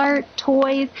 wall art,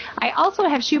 toys. I also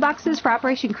have shoeboxes for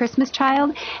Operation Christmas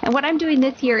Child. And what I'm doing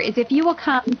this year is, if you will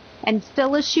come and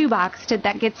fill a shoebox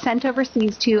that gets sent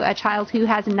overseas to a child who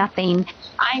has nothing,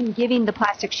 I'm giving the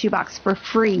plastic shoebox for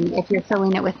free if you're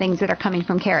filling it with things that are coming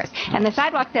from Karis. And the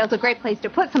sidewalk sale is a great place to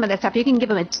put some of this stuff. You can give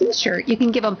them a T-shirt. You can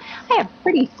give them, I have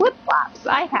pretty flip-flops.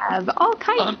 I have all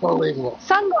kinds of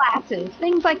sunglasses,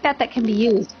 things like that can be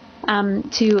used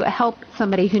to help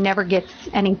somebody who never gets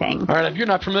anything. All right, if you're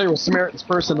not familiar with Samaritan's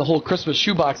Purse and the whole Christmas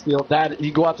shoebox deal, that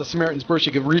you go out to Samaritan's Purse,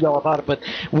 you can read all about it. But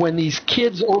when these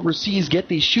kids overseas get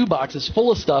these shoeboxes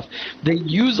full of stuff, they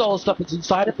use all the stuff that's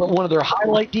inside it, but one of their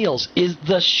highlight deals is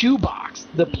the shoebox,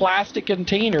 the plastic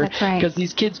container. That's right. Because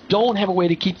these kids don't have a way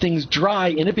to keep things dry,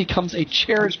 and it becomes a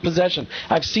cherished possession.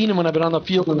 I've seen them when I've been on the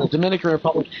field in the Dominican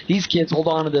Republic. These kids hold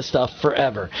on to this stuff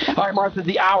forever. All right, Martha,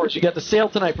 the hours. You got the sale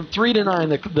tonight from 3 to 9,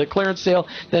 the clearance sale.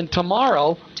 Then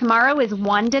tomorrow is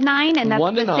 1 to 9, and that's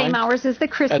the same hours as the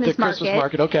Christmas market. At the Christmas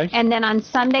market, okay. And then on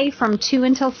Sunday from 2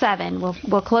 until 7.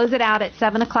 We'll close it out at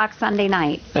 7 o'clock Sunday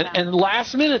night. And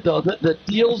last minute, though, the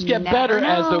deals get better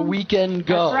as the weekend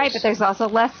goes. That's right, but there's also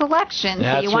less selection.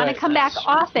 That's so you want to come back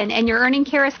often, and you're earning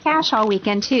Karis cash all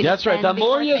weekend, too. That's right. The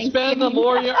more you spend, the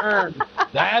more you earn.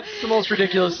 That's the most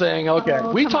ridiculous thing. Okay.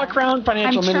 We talk Crown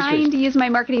Financial Ministries. I'm trying to use my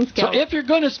marketing skills. So if you're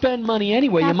going to spend money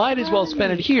anyway, you might as well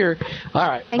spend it here. All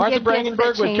right. And Martha give gifts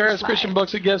Brangenberg that with Karis Christian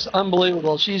Books and Gifts.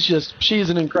 Unbelievable. She's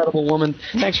an incredible woman.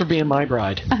 Thanks for being my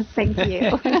bride. Thank you.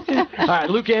 All right,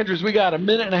 Luke Andrews, we got a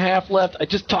minute and a half left.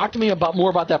 Just talk to me more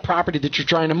about that property that you're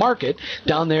trying to market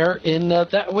down there in,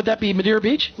 would that be Madeira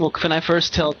Beach? Well, can I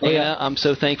first tell Dana I'm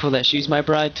so thankful that she's my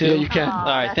bride, too? Yeah, you can. All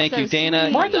right, thank you, Dana.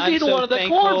 Sweet. Martha's eating one of the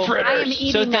corn fritters. I am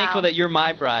eating so thankful that you're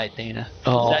my bride, Dana.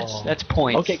 Oh. That's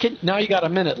points. Okay, now you got a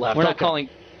minute left. We're not calling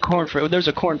corn fritter. There's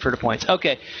a corn fritter points.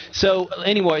 Okay, so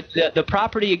anyway, the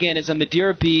property again is on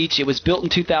Madeira Beach. It was built in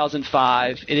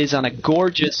 2005. It is on a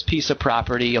gorgeous piece of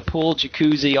property, a pool,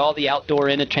 jacuzzi, all the outdoor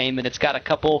entertainment. It's got a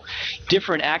couple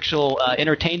different actual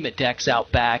entertainment decks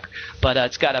out back, but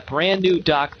it's got a brand new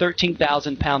dock,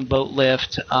 13,000-pound boat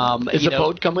lift. Does the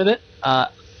boat come with it?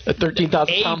 A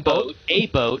 13,000-pound boat? A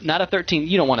boat, not a 13.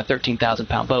 You don't want a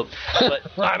 13,000-pound boat.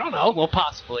 But I don't know. Well,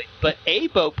 possibly. But a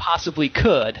boat possibly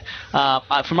could.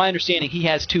 From my understanding, he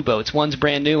has 2 boats. One's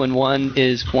brand new, and one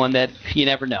is one that you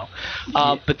never know.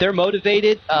 But they're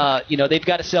motivated. They've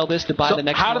got to sell this to buy the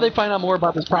next one. How do they find out more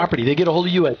about this property? They get a hold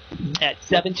of you at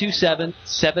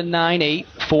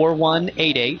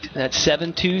 727-798-4188. That's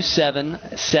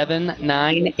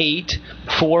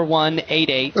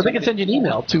 727-798-4188. Or they can send you an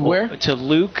email to where? To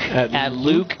Luke at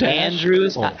Luke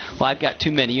Andrews. Well, I've got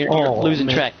too many. You're losing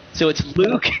track. So it's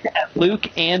Luke at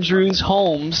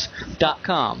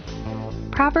LukeAndrewsHomes.com.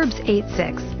 Proverbs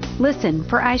 8:6. Listen,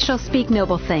 for I shall speak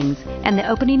noble things, and the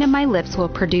opening of my lips will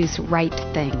produce right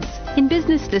things. In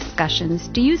business discussions,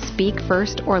 do you speak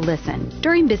first or listen?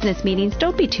 During business meetings,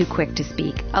 don't be too quick to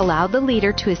speak. Allow the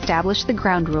leader to establish the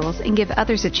ground rules and give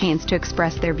others a chance to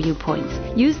express their viewpoints.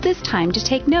 Use this time to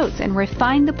take notes and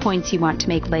refine the points you want to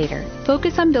make later.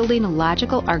 Focus on building a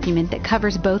logical argument that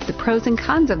covers both the pros and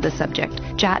cons of the subject.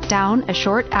 Jot down a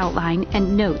short outline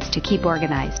and notes to keep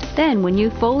organized. Then, when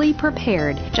you're fully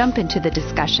prepared, jump into the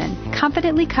discussion.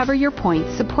 Confidently cover your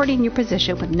points, supporting your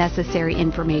position with necessary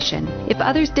information. If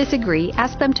others disagree,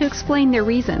 ask them to explain their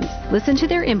reasons. Listen to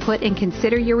their input and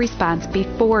consider your response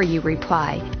before you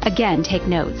reply. Again, take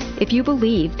notes. If you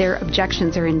believe their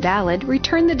objections are invalid,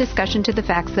 return the discussion to the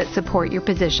facts that support your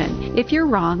position. If you're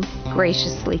wrong,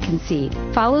 graciously concede.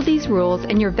 Follow these rules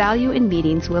and your value in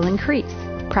meetings will increase.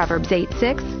 Proverbs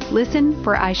 8:6, listen,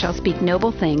 for I shall speak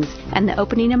noble things, and the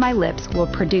opening of my lips will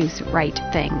produce right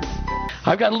things.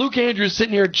 I've got Luke Andrews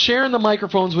sitting here sharing the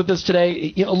microphones with us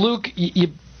today. Luke,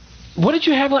 what did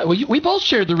you have? We both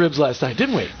shared the ribs last night,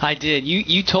 didn't we? I did.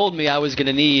 You told me I was going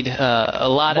to need a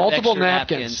lot multiple of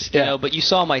extra napkins. Yeah. But you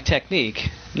saw my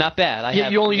technique. Not bad.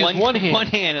 You only use one hand. One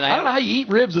hand, and I don't know how you eat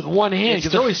ribs with one hand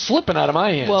because they're always slipping out of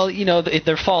my hands. Well,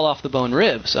 they're fall off the bone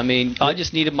ribs. I mean, I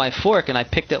just needed my fork, and I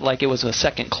picked it like it was a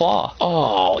second claw.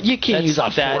 Oh, you can't use a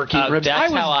fork eating ribs.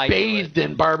 That's I was how I bathed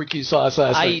in barbecue sauce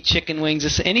last night. I eat chicken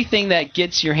wings. Anything that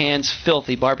gets your hands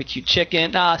filthy. Barbecue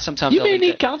chicken. Sometimes you I'll may eat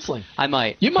need it. Counseling. I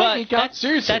might. You might need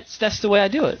counseling. Seriously, that's the way I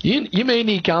do it. You may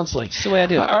need counseling. That's the way I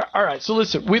do it. All right. So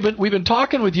listen, we've been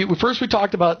talking with you. First, we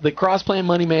talked about the Cross-Plan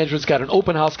Money Management's got an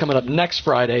open house coming up next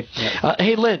Friday. Yeah.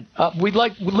 Hey, Lynn, we'd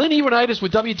like Lynn Ewanitis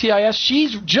with WTIS.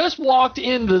 She's just walked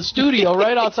into the studio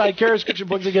right outside Kara's Kitchen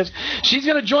Books and Gifts. She's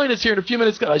going to join us here in a few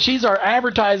minutes. She's our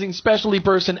advertising specialty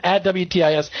person at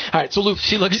WTIS. All right, so Luke,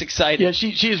 she looks excited. Yeah,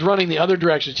 she is running the other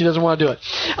direction. She doesn't want to do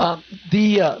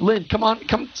it. Lynn,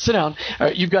 come sit down. All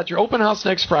right, you've got your open house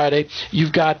next Friday.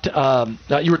 You've got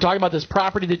you were talking about this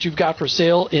property that you've got for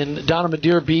sale down in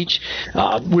Madeira Beach,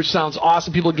 which sounds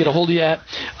awesome. People can get a hold of you at.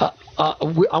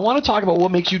 I want to talk about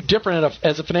what makes you different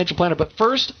as a financial planner, but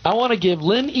first, I want to give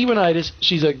Lynn Ewanitis.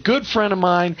 She's a good friend of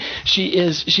mine.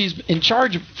 She's in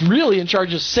charge of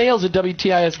sales at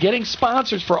WTIS, getting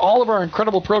sponsors for all of our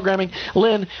incredible programming.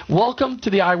 Lynn, welcome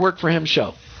to the I Work for Him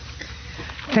show.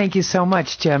 Thank you so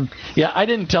much, Jim. Yeah, I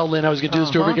didn't tell Lynn I was going to do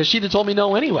this to her because she'd have told me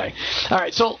no anyway. All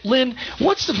right, so Lynn,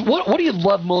 what do you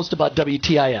love most about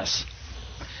WTIS?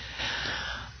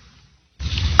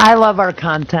 I love our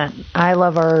content. I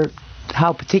love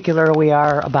how particular we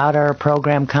are about our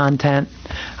program content.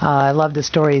 I love the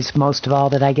stories most of all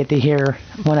that I get to hear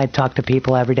when I talk to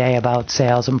people every day about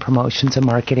sales and promotions and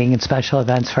marketing and special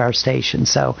events for our station.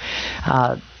 So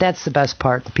that's the best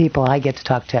part, the people I get to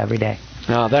talk to every day.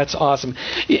 Oh, that's awesome.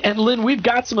 And Lynn, we've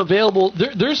got some available.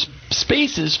 There's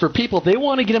spaces for people. If they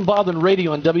want to get involved in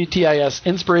radio on WTIS,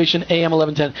 Inspiration AM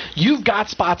 1110. You've got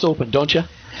spots open, don't you?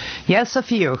 Yes, a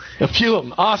few. A few of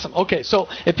them. Awesome. Okay, so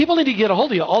if people need to get a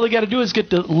hold of you, all they got to do is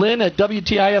get to Lynn at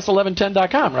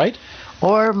WTIS1110.com, right?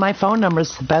 Or my phone number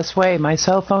is the best way. My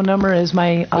cell phone number is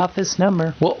my office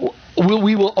number. Well,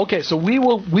 we will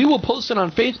post it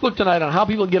on Facebook tonight on how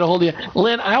people can get a hold of you.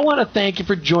 Lynn, I want to thank you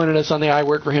for joining us on the I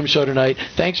Work for Him show tonight.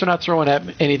 Thanks for not throwing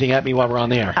anything at me while we're on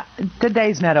the air. The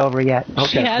day's not over yet.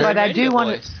 Okay. But I do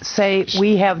want to say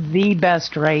we have the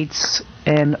best rates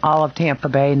in all of Tampa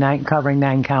Bay, covering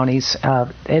 9 counties.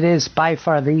 It is by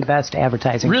far the best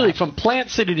advertising. Really, from Plant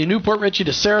City to Newport Richey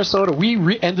to Sarasota,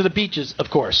 and to the beaches, of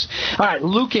course. All right,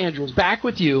 Luke Andrews, back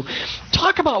with you.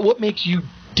 Talk about what makes you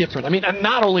different. I mean,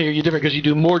 not only are you different because you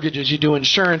do mortgages, you do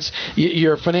insurance,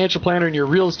 you're a financial planner and you're a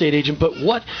real estate agent, but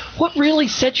what really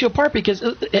sets you apart? Because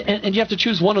and you have to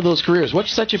choose one of those careers. What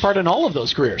sets you apart in all of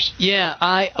those careers? Yeah,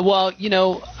 I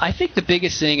think the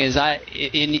biggest thing is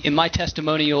in my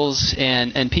testimonials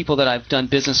and people that I've done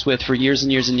business with for years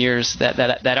and years and years that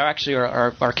are actually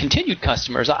are continued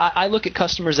customers. I look at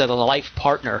customers as a life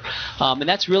partner, and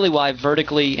that's really why I've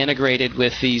vertically integrated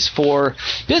with these 4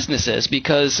 businesses,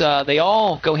 because they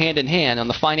all go hand in hand. On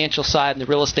the financial side and the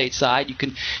real estate side,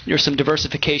 there's some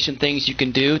diversification things you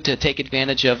can do to take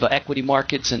advantage of equity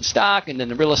markets and stock, and then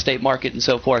the real estate market and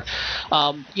so forth.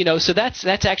 So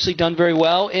that's actually done very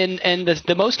well. And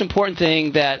the most important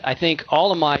thing that I think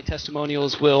all of my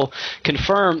testimonials will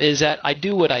confirm is that I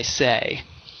do what I say.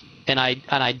 And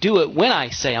I do it when I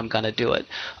say I'm going to do it.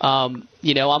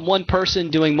 I'm one person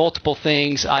doing multiple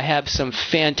things. I have some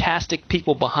fantastic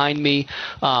people behind me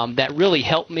that really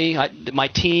help me. My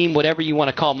team, whatever you want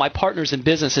to call them, my partners in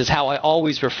business is how I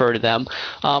always refer to them.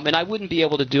 And I wouldn't be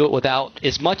able to do it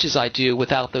as much as I do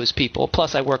without those people.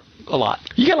 Plus, I work a lot.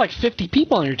 You got like 50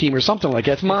 people on your team or something like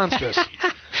that. It's monstrous.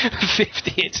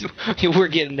 50. We're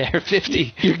getting there.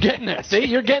 50. You're getting there. See,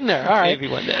 you're getting there. All right.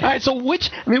 Maybe one day. All right. So which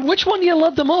one do you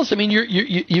love the most? I mean,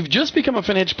 you've just become a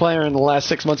financial planner in the last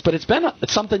 6 months, but it's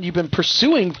something you've been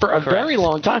pursuing for a very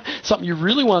long time. Something you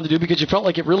really wanted to do because you felt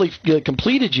like it really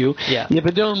completed you. Yeah. You've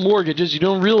been doing mortgages. You're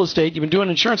doing real estate. You've been doing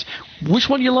insurance. Which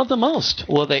one do you love the most?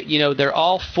 Well, they're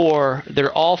all 4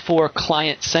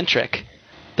 client centric.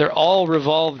 They're all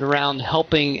revolved around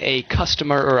helping a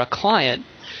customer or a client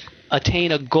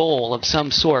attain a goal of some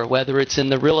sort, whether it's in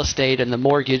the real estate and the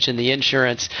mortgage and the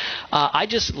insurance. I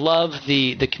just love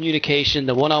the communication,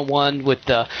 the one-on-one with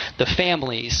the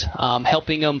families,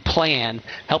 helping them plan,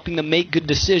 helping them make good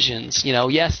decisions.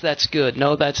 Yes, that's good.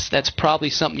 No, that's probably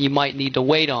something you might need to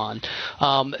wait on.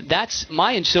 That's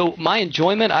my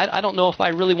enjoyment. I don't know if I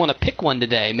really want to pick one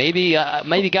today.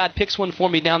 Maybe God picks one for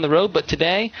me down the road, but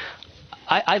today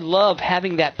I love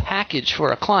having that package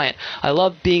for a client. I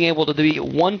love being able to be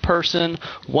one person,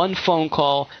 one phone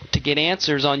call to get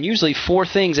answers on usually 4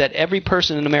 things that every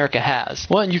person in America has.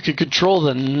 Well, and you could control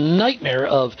the nightmare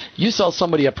of you sell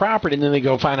somebody a property and then they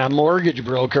go find a mortgage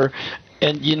broker.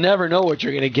 And you never know what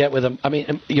you're going to get with them. I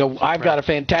mean, I've got a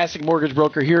fantastic mortgage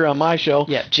broker here on my show.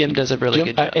 Yeah, Jim does a really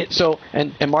good job.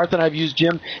 And Martha and I've used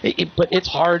Jim, but it's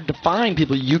hard to find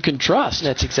people you can trust.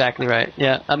 That's exactly right.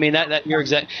 Yeah, I mean that you're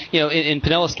exact. In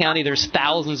Pinellas County, there's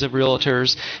thousands of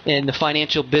realtors. In the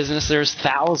financial business, there's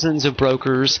thousands of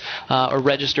brokers or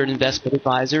registered investment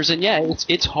advisors. And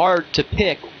it's hard to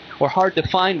pick or hard to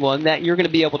find one that you're going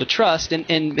to be able to trust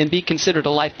and be considered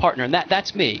a life partner. And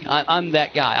that's me. I'm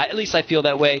that guy. At least I feel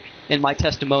that way in my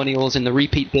testimonials and the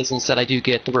repeat business that I do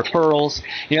get, the referrals.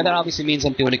 That obviously means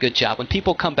I'm doing a good job. When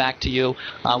people come back to you,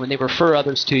 when they refer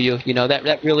others to you,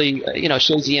 that really,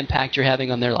 shows the impact you're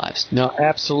having on their lives. No,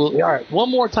 absolutely. All right.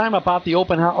 One more time about the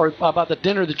open house or about the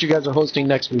dinner that you guys are hosting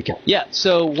next weekend. Yeah.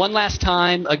 So one last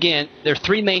time, again, there are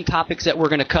three main topics that we're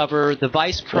going to cover. The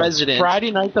vice president. Friday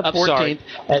night the 14th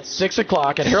at 6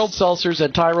 o'clock at Harold Seltzer's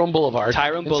at Tyrone Boulevard.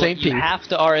 You have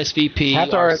to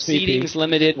RSVP. Our seating's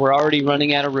limited. We're already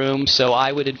running out of room, so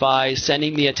I would advise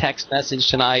sending me a text message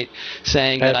tonight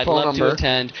saying that I'd love to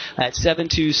attend at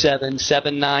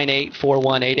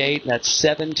 727-798-4188. That's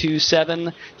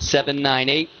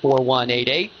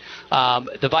 727-798-4188.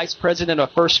 The vice president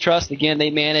of First Trust, again, they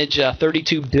manage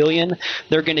 $32 billion.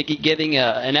 They're going to be giving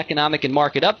an economic and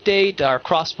market update, our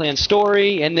cross-plan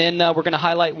story, and then we're going to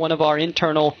highlight one of our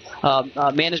internal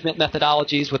management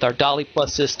methodologies with our Dolly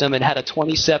Plus system. It had a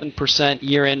 27%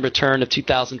 year-end return of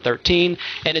 2013,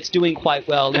 and it's doing quite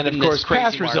well. And, of course,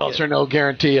 past results are no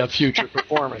guarantee of future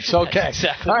performance. Okay.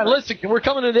 Exactly. All right, listen, we're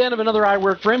coming to the end of another I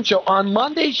Work For Him show. On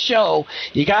Monday's show,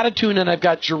 you got to tune in. I've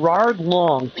got Gerard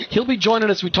Long. He'll be joining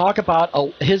us. We talk about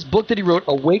his book that he wrote,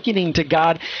 Awakening to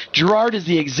God. Gerard is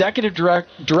the executive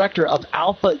director of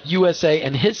Alpha USA,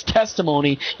 and his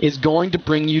testimony is going to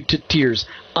bring you to tears.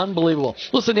 Unbelievable.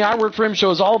 Listen, the I Work For Him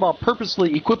show is all about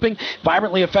purposely equipping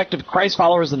vibrantly effective Christ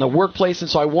followers in the workplace, and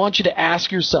so I want you to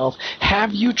ask yourself,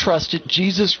 have you trusted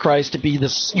Jesus Christ to be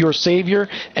your Savior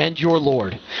and your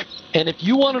Lord? And if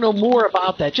you want to know more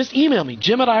about that, just email me,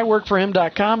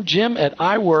 jim@iworkforhim.com,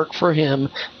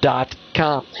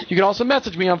 jim@iworkforhim.com. You can also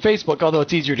message me on Facebook, although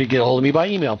it's easier to get a hold of me by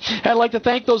email. I'd like to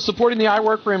thank those supporting the I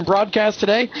Work For Him broadcast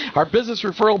today. Our business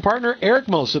referral partner, Eric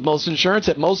Most of Most Insurance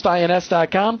at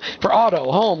mostins.com. For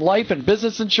auto, home, life, and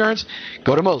business insurance,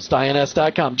 go to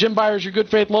mostins.com. Jim Byers, your Good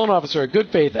Faith Loan Officer at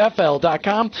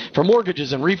goodfaithfl.com for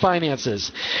mortgages and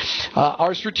refinances.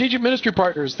 Our strategic ministry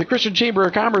partners, the Christian Chamber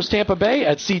of Commerce Tampa Bay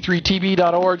at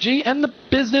c3tb.org and the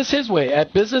Business His Way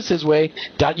at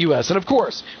businesshisway.us. And, of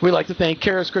course, we'd like to thank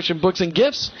Karis Christian Books and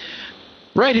Gifts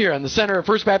right here in the center of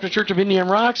First Baptist Church of Indian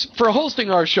Rocks for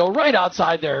hosting our show right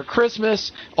outside their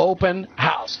Christmas open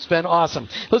house. It's been awesome.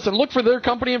 Listen, look for their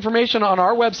company information on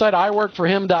our website,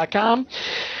 iworkforhim.com.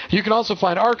 You can also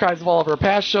find archives of all of our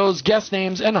past shows, guest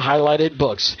names, and highlighted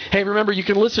books. Hey, remember, you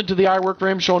can listen to the I Work For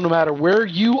Him show no matter where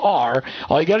you are.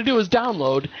 All you got to do is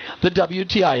download the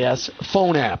WTIS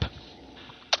phone app.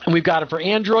 And we've got it for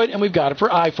Android, and we've got it for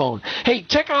iPhone. Hey,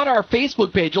 check out our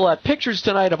Facebook page. You'll have pictures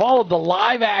tonight of all of the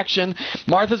live action.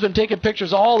 Martha's been taking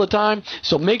pictures all the time,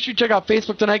 so make sure you check out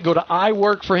Facebook tonight. Go to I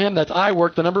Work For Him. That's I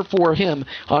Work, the number 4, Him,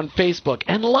 on Facebook.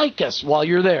 And like us while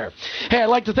you're there. Hey, I'd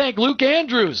like to thank Luke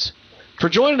Andrews for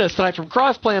joining us tonight from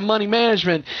Crossplan Money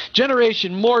Management,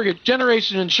 Generation Mortgage,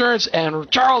 Generation Insurance, and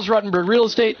Charles Ruttenberg Real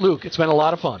Estate. Luke, it's been a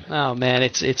lot of fun. Oh, man,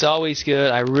 it's always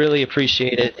good. I really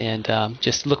appreciate it, and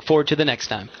just look forward to the next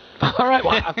time. All right.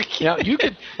 Well, you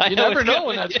never know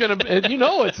when that's going to.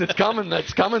 It's coming.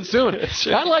 That's coming soon.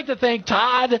 I'd like to thank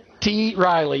Todd T.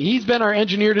 Riley. He's been our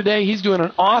engineer today. He's doing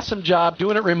an awesome job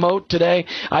doing it remote today.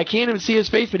 I can't even see his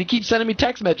face, but he keeps sending me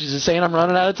text messages saying I'm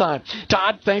running out of time.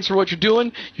 Todd, thanks for what you're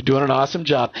doing. You're doing an awesome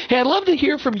job. Hey, I'd love to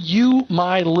hear from you,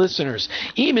 my listeners.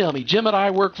 Email me,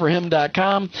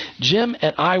 jim@iworkforhim.com,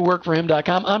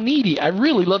 jim@iworkforhim.com. I'm needy. I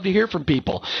really love to hear from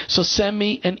people. So send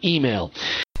me an email.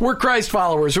 We're Christ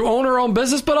followers who own our own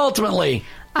business, but ultimately,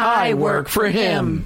 I work for Him.